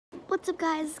What's up,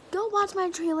 guys? Go watch my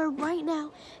trailer right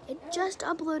now. It just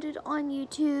uploaded on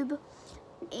YouTube,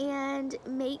 and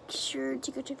make sure to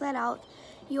go check that out.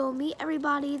 You'll meet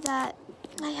everybody that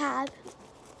I have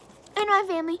in my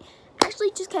family.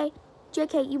 Actually, just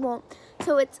JK, you won't.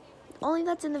 So it's only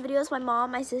that's in the videos, my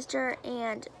mom, my sister,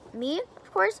 and me,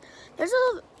 of course. Those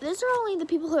are only the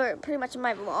people who are pretty much in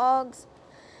my vlogs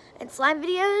and slime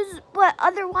videos, but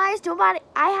otherwise, nobody.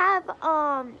 I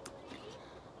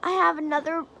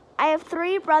have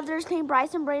 3 brothers named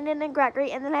Bryson, Brandon, and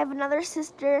Gregory, and then I have another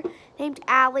sister named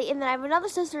Allie, and then I have another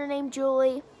sister named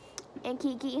Julie and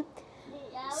Kiki.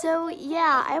 So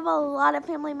yeah, I have a lot of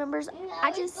family members.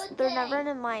 They're never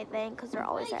in my thing because they're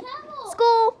always at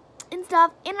school and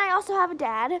stuff. And I also have a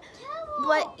dad,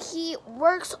 but he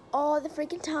works all the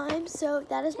freaking time, so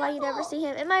that is why you never see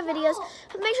him in my videos.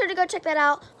 But make sure to go check that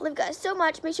out. I love you guys so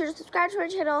much. Make sure to subscribe to our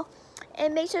channel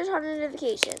and make sure to turn on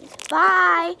notifications.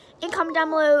 Bye, and comment down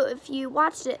below if you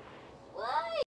watched it.